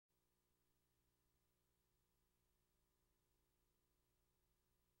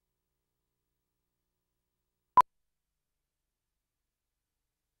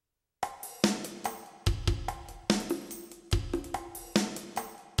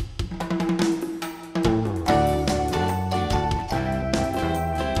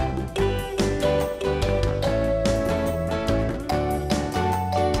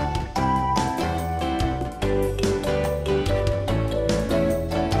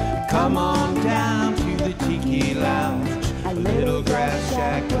Come on down to the Tiki Lounge, a little grass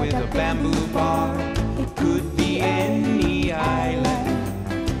shack with a bamboo bar. It could be any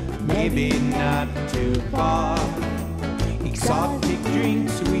island, maybe not too far. Exotic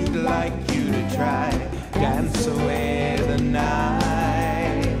drinks we'd like you to try. Dance away the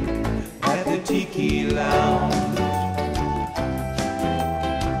night at the Tiki Lounge.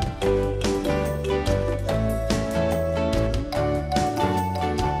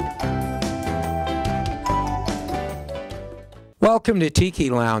 Welcome to Tiki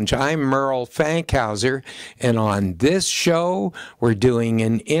Lounge. I'm Merrell Fankhauser, and on this show, we're doing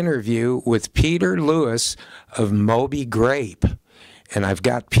an interview with Peter Lewis of Moby Grape. And I've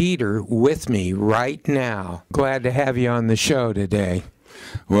got Peter with me right now. Glad to have you on the show today.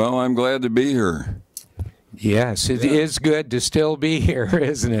 Well, I'm glad to be here. Yes, it is good to still be here,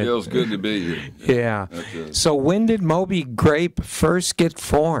 isn't it? Feels good to be here. Yeah. So when did Moby Grape first get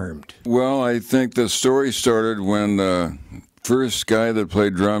formed? Well, I think the story started when the first guy that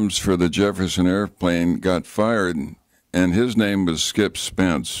played drums for the Jefferson Airplane got fired, and his name was Skip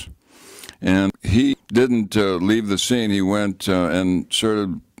Spence. And he didn't leave the scene. He went and sort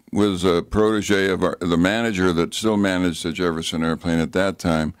of was a protege of the manager that still managed the Jefferson Airplane at that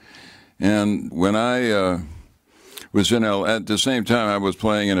time. And when I was in L.A., at the same time, I was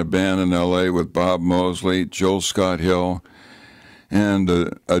playing in a band in L.A. with Bob Mosley, Joel Scott Hill, and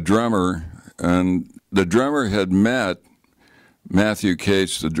a drummer. And the drummer had met Matthew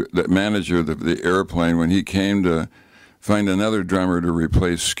Cates, the manager of the airplane, when he came to find another drummer to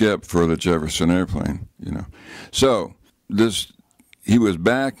replace Skip for the Jefferson Airplane, you know. So he was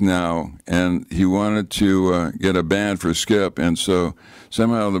back now, and he wanted to get a band for Skip, and so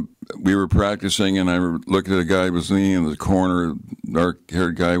somehow we were practicing, and I looked at a guy who was leaning in the corner,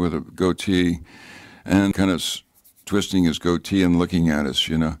 dark-haired guy with a goatee, and kind of twisting his goatee and looking at us,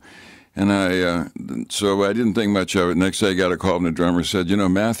 you know. And so I didn't think much of it. Next day I got a call from the drummer, said, you know,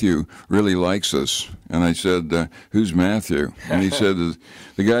 Matthew really likes us. And I said, who's Matthew? And he said,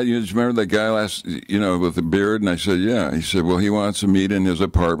 the guy, you remember that guy with the beard? And I said, yeah. He said, well, he wants to meet in his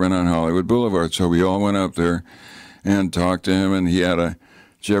apartment on Hollywood Boulevard. So we all went up there and talked to him, and he had a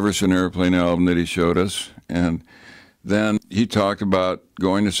Jefferson Airplane album that he showed us. And then he talked about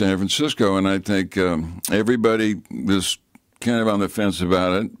going to San Francisco, and I think everybody was kind of on the fence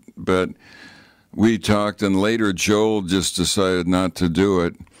about it. But we talked, and later Joel just decided not to do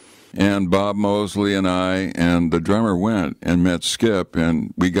it. And Bob Mosley and I and the drummer went and met Skip,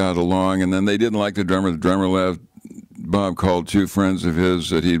 and we got along. And then they didn't like the drummer. The drummer left. Bob called two friends of his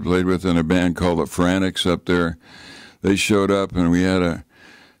that he'd played with in a band called the Frantics up there. They showed up, and we had a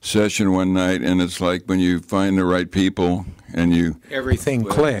session one night, and it's like when you find the right people and everything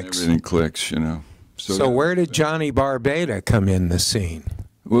clicks. Everything clicks, you know. So where did Johnny Barbada come in the scene?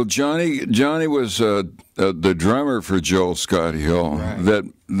 Well, Johnny was the drummer for Joel Scott Hill, right,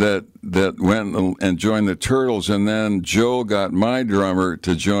 that went and joined the Turtles, and then Joel got my drummer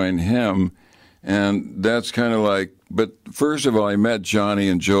to join him, and that's kind of like. But first of all, I met Johnny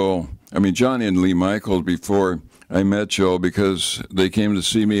and Lee Michaels before I met Joel, because they came to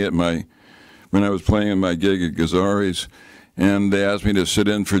see me when I was playing in my gig at Gazzari's, and they asked me to sit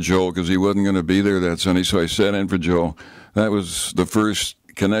in for Joel because he wasn't going to be there that Sunday, so I sat in for Joel. That was the first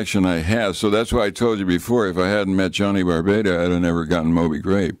connection I had. So that's why I told you before, if I hadn't met Johnny Barbada, I'd have never gotten Moby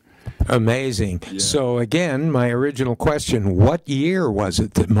Grape. Amazing. Yeah. So again, my original question, what year was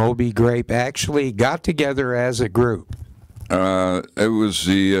it that Moby Grape actually got together as a group? It was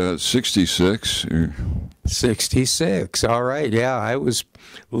the 66. 66, all right. Yeah, I was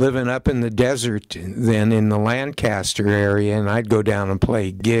living up in the desert then in the Lancaster area, and I'd go down and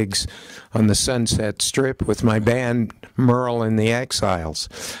play gigs on the Sunset Strip with my band, Merrell and the Exiles.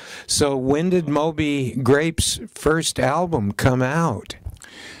 So when did Moby Grape's first album come out?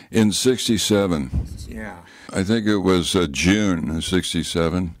 In 67. Yeah. I think it was June of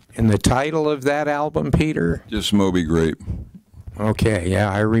 67. And the title of that album, Peter? Just Moby Grape. Okay, yeah,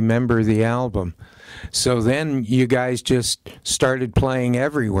 I remember the album. So then you guys just started playing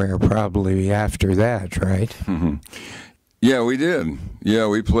everywhere probably after that, right? Mm-hmm. Yeah, we did. Yeah,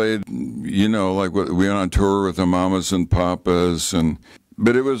 we played, we went on tour with the Mamas and Papas.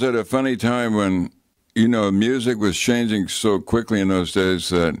 But it was at a funny time when, music was changing so quickly in those days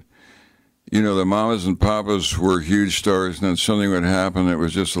that, the Mamas and Papas were huge stars, and then something would happen that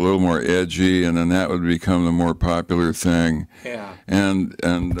was just a little more edgy, and then that would become the more popular thing. Yeah. And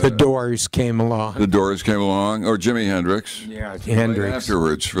the Doors came along. The Doors came along, or Jimi Hendrix. Yeah, Hendrix.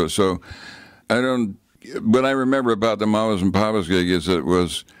 Afterwards. So what I remember about the Mamas and Papas gig is that it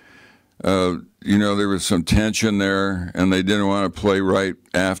was there was some tension there, and they didn't want to play right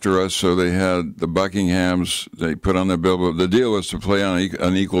after us, so they had the Buckinghams. They put on their bill, but the deal was to play on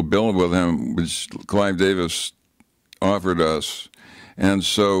an equal bill with him, which Clive Davis offered us, and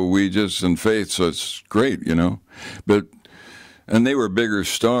so we just in faith. So it's great, and they were bigger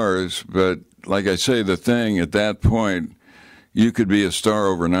stars, but like I say, the thing at that point, you could be a star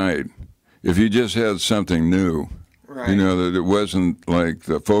overnight if you just had something new. Right. That it wasn't like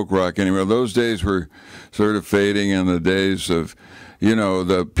the folk rock anymore. Those days were sort of fading, and the days of,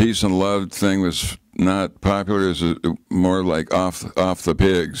 the peace and love thing was not popular. It was more like off the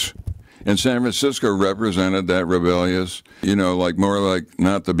pigs. And San Francisco represented that rebellious, more like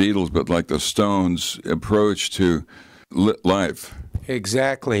not the Beatles, but like the Stones approach to life.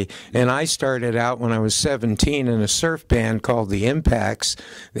 Exactly. And I started out when I was 17 in a surf band called the Impacts.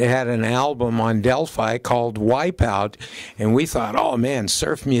 They had an album on Delphi called Wipeout, and we thought, oh man,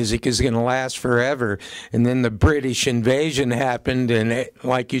 surf music is going to last forever. And then the British invasion happened, and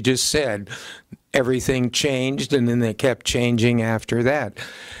like you just said, everything changed, and then they kept changing after that.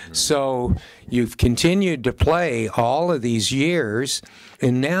 So you've continued to play all of these years,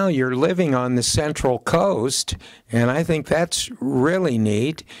 and now you're living on the Central Coast, and I think that's really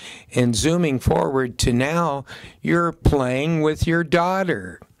neat. And zooming forward to now, you're playing with your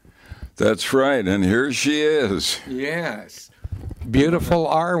daughter. That's right, and here she is. Yes. Beautiful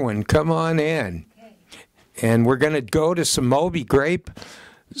Arwen, come on in. And we're going to go to some Moby Grape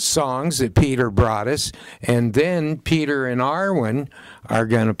songs that Peter brought us, and then Peter and Arwen are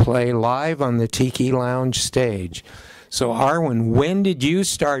going to play live on the Tiki Lounge stage. So Arwen, when did you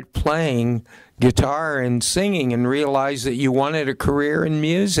start playing guitar and singing and realize that you wanted a career in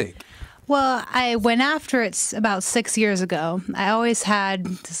music? Well, I went after it about 6 years ago. I always had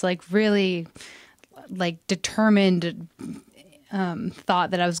this really determined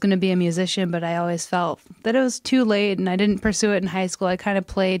thought that I was going to be a musician, but I always felt that it was too late, and I didn't pursue it in high school. I kind of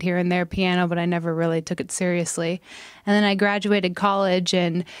played here and there piano, but I never really took it seriously. And then I graduated college,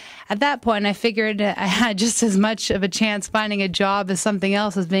 and at that point I figured I had just as much of a chance finding a job as something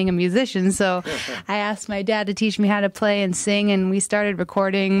else as being a musician. So I asked my dad to teach me how to play and sing, and we started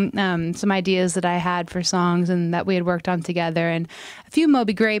recording some ideas that I had for songs and that we had worked on together, and a few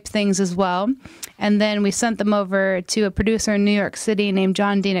Moby Grape things as well. And then we sent them over to a producer in New York City named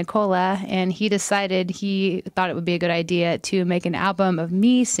John DiNicola, and he decided he thought it would be a good idea to make an album of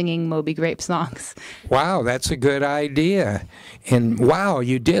me singing Moby Grape songs. Wow, that's a good idea. And wow,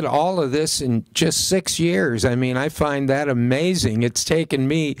 you did all of this in just 6 years. I mean, I find that amazing. It's taken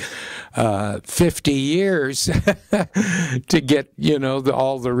me 50 years to get,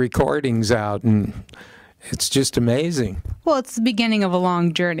 all the recordings out, and it's just amazing. Well, it's the beginning of a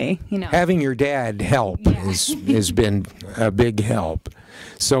long journey, Having your dad help has been a big help.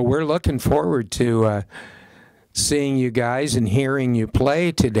 So we're looking forward to seeing you guys and hearing you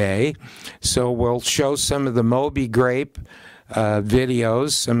play today. So we'll show some of the Moby Grape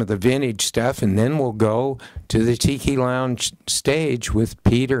videos, some of the vintage stuff, and then we'll go to the Tiki Lounge stage with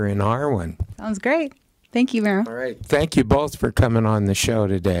Peter and Arwen. Sounds great. Thank you, Merrell. All right. Thank you both for coming on the show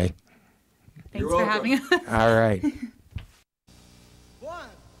today. Thanks for having us. All right. 1,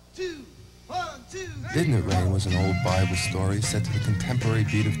 2, 1, 2, 3. Didn't It Rain was an old Bible story set to the contemporary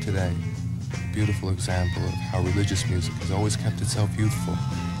beat of today. A beautiful example of how religious music has always kept itself youthful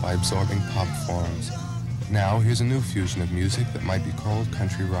by absorbing pop forms. Now, here's a new fusion of music that might be called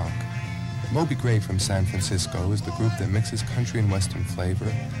country rock. Moby Grape from San Francisco is the group that mixes country and western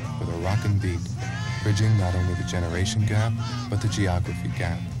flavor with a rockin' beat, bridging not only the generation gap, but the geography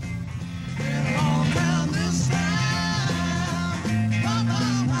gap.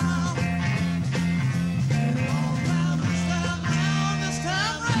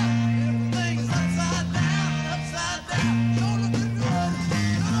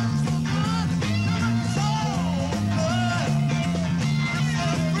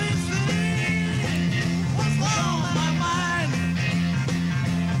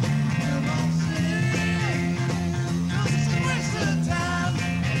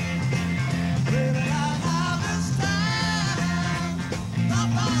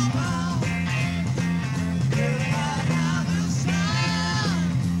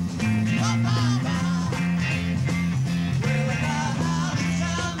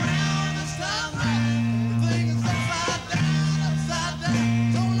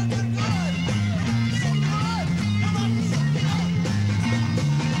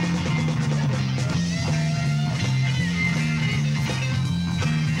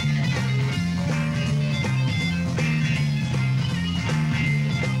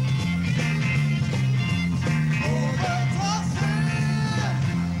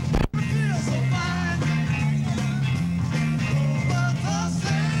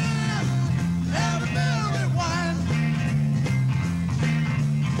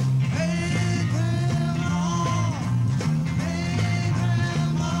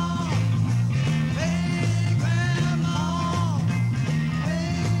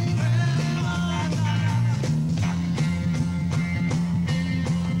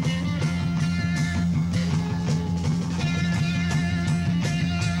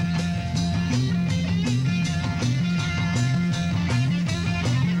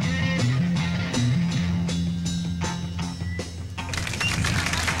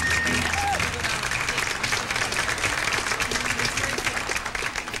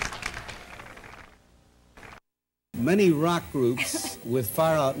 many rock groups with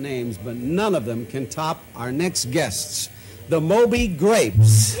far-out names, but none of them can top our next guests, the Moby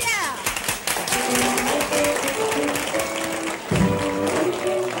Grapes. Yeah!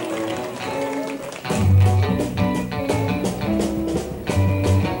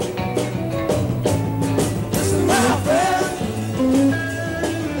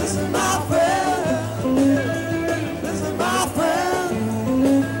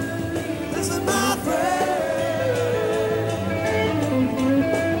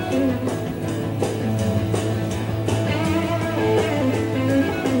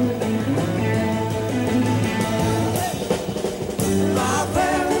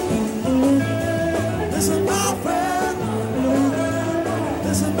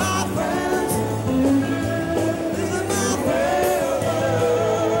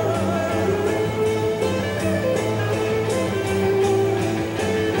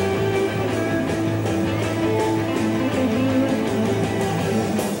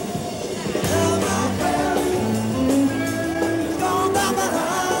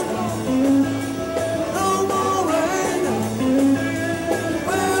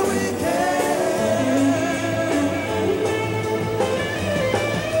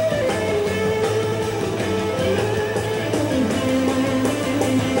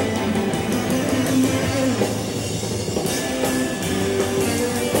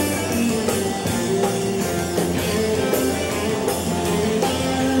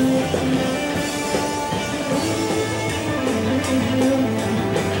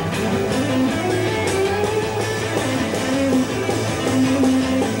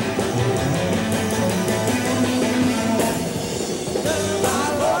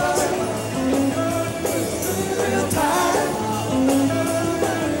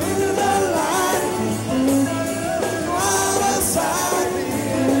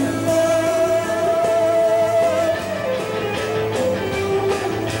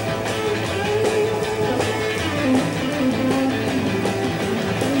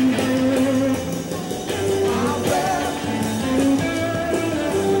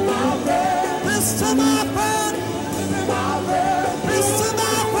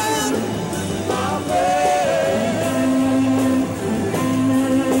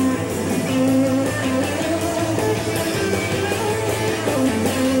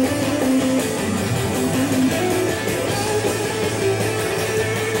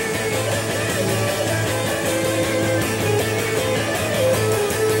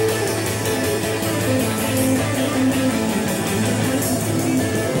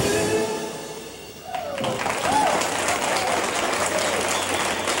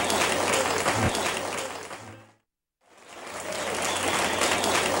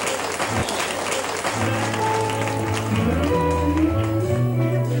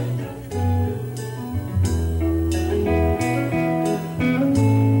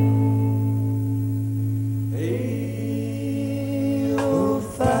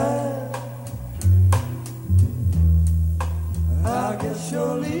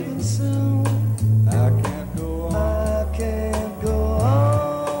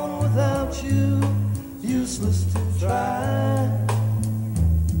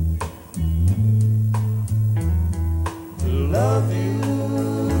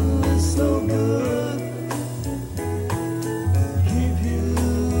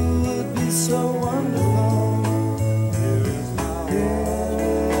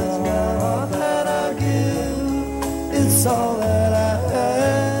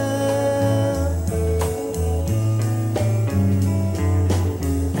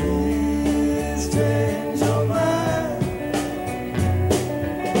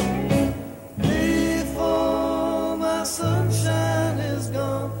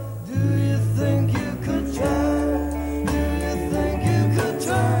 Do you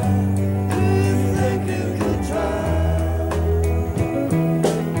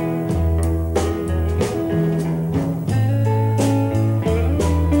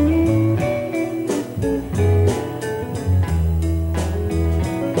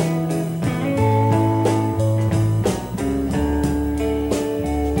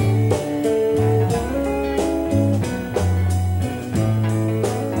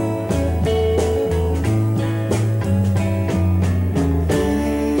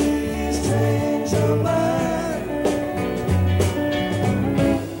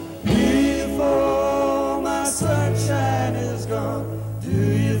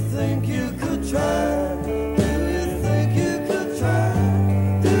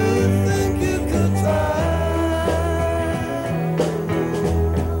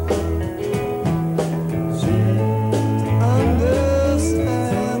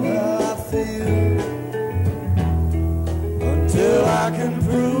I can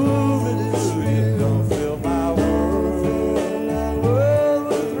prove it is real. Don't fill my world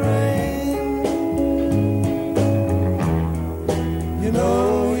with rain. You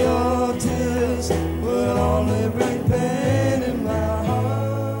know your tears will only bring pain in my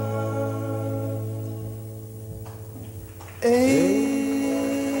heart.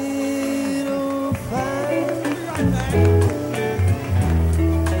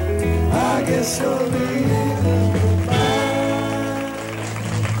 805. I guess you're leaving.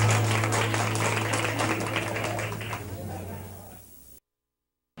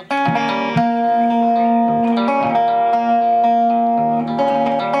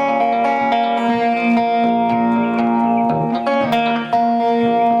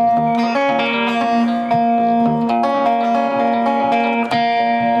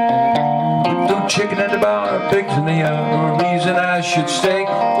 Chicken in the bar, pigs in the yard, no reason I should stay.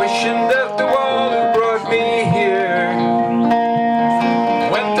 Wishing death to all who brought me here.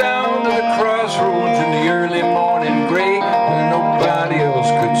 Went down to the crossroads in the early morning gray, when nobody else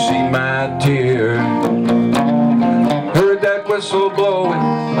could see my tear. Heard that whistle blowing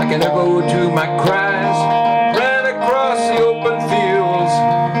like an echo to my cries. Ran across the open fields,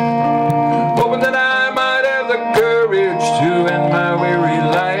 hoping that I might have the courage to end my weary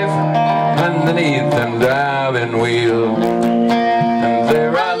life underneath them driving wheel. And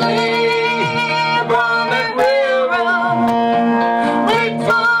there I lay upon that railroad, wait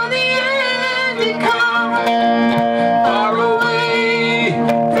for the end to come. Far away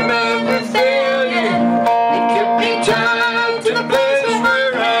from every failure, it kept me tied to the place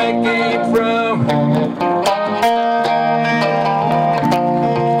where I came from.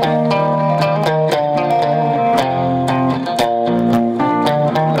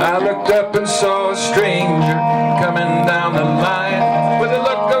 Up and saw a stranger coming down the line with a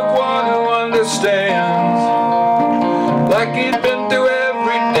look of one who understands, like he'd been through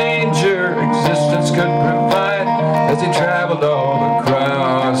every danger existence could provide as he traveled all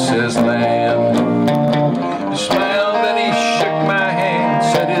across his land. He smiled and he shook my hand,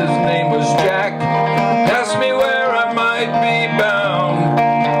 said his name was Jack, asked me where I might be bound.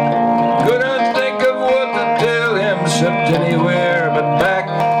 Couldn't think of what to tell him except anywhere but back.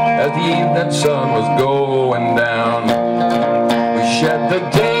 As the evening sun was going down, we shed the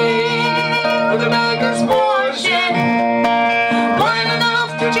day with a beggar's portion, wine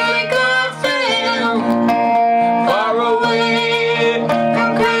enough to drink our fill. Far away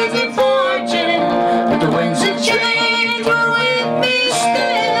from crazy fortune, but the wings of change were with me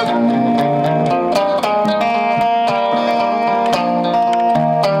still.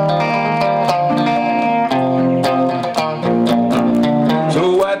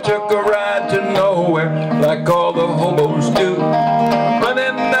 So I took a ride to nowhere, like all the hobos do,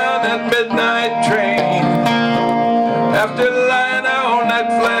 running down that midnight train. After lying on that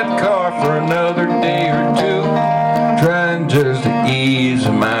flat car for another day or two, trying just to ease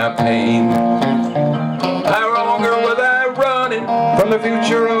my pain. How longer was I running from the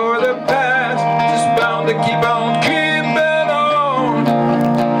future or the past? Just bound to keep on keeping on.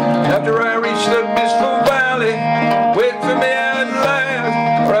 After I reached the blissful valley, wait for me at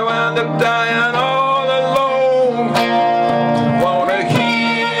last, where I wound up dying all alone. Wanna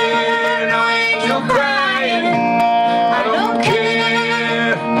hear no angel crying, I don't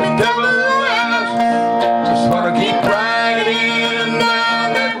care, the devil laughs. Just wanna keep riding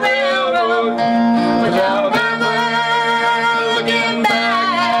down that railroad without ever looking back.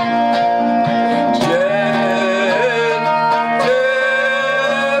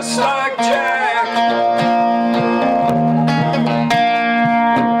 Just like Jack.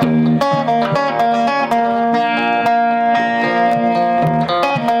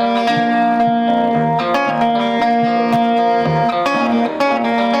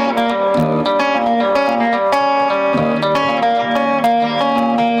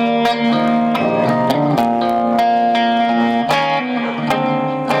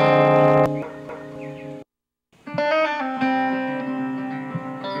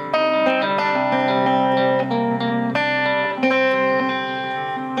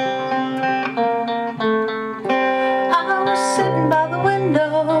 I was sitting by the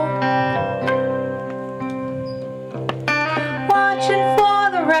window, watching for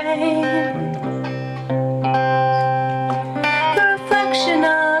the rain. The reflection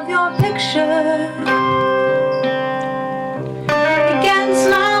of your picture against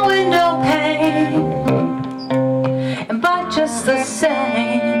my window pane. But just the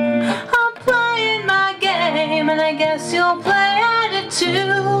same, I'm playing my game, and I guess you'll play at it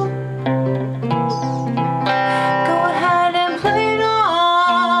too. Go ahead and play it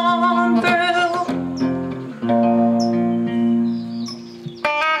on through.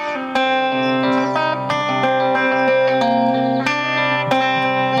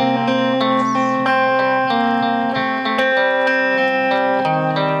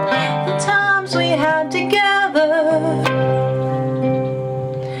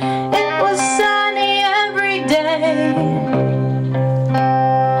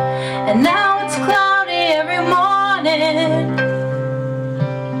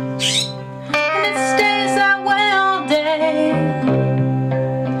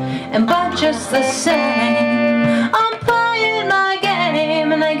 And but just the same, I'm playing my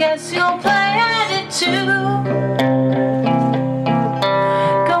game, and I guess you'll play at it too.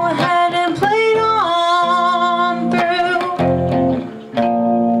 Go ahead and play it on through.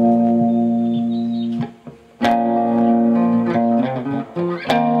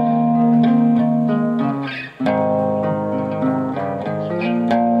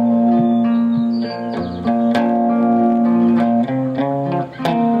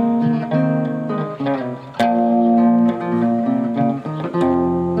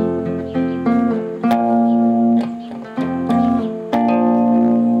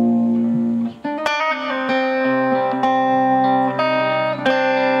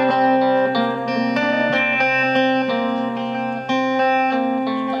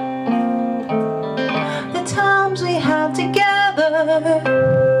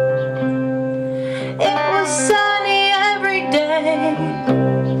 It was sunny every day,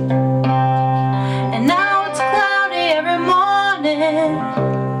 and now it's cloudy every morning.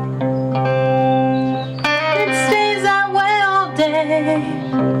 It stays that way all day,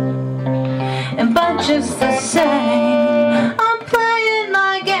 and but just the same, I'm playing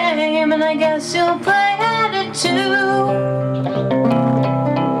my game, and I guess you'll play at it too.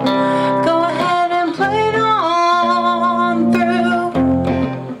 Go ahead and play it on through.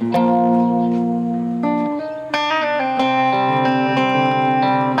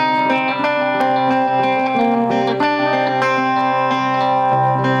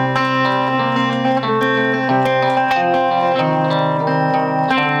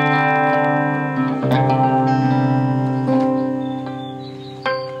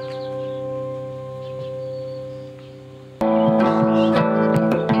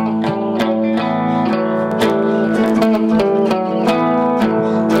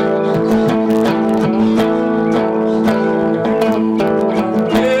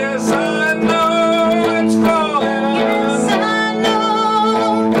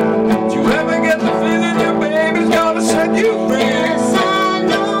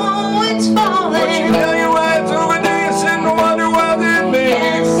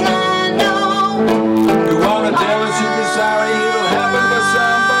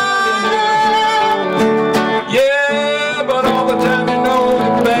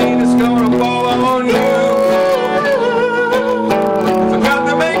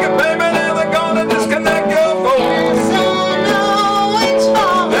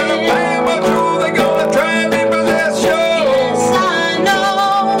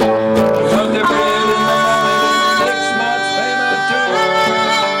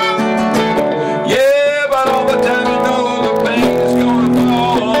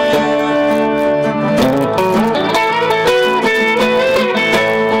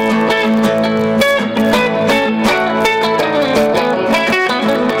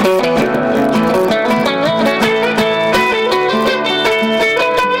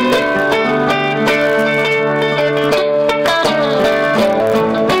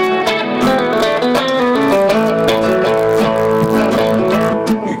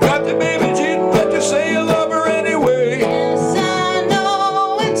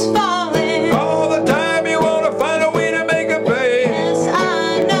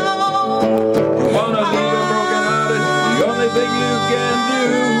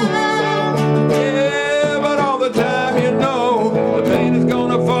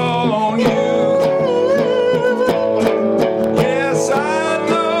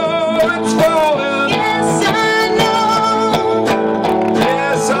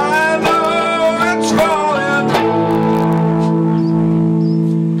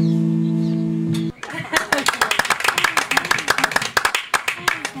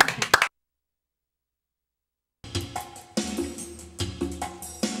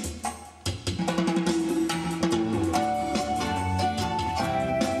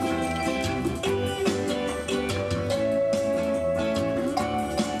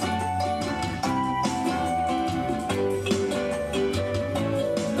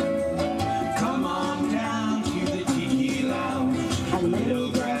 Come on down to the Tiki Lounge, a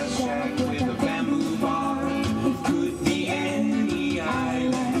little grass shack with a bamboo bar. Could be any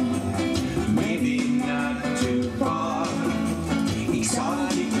island, maybe not too far. Exotic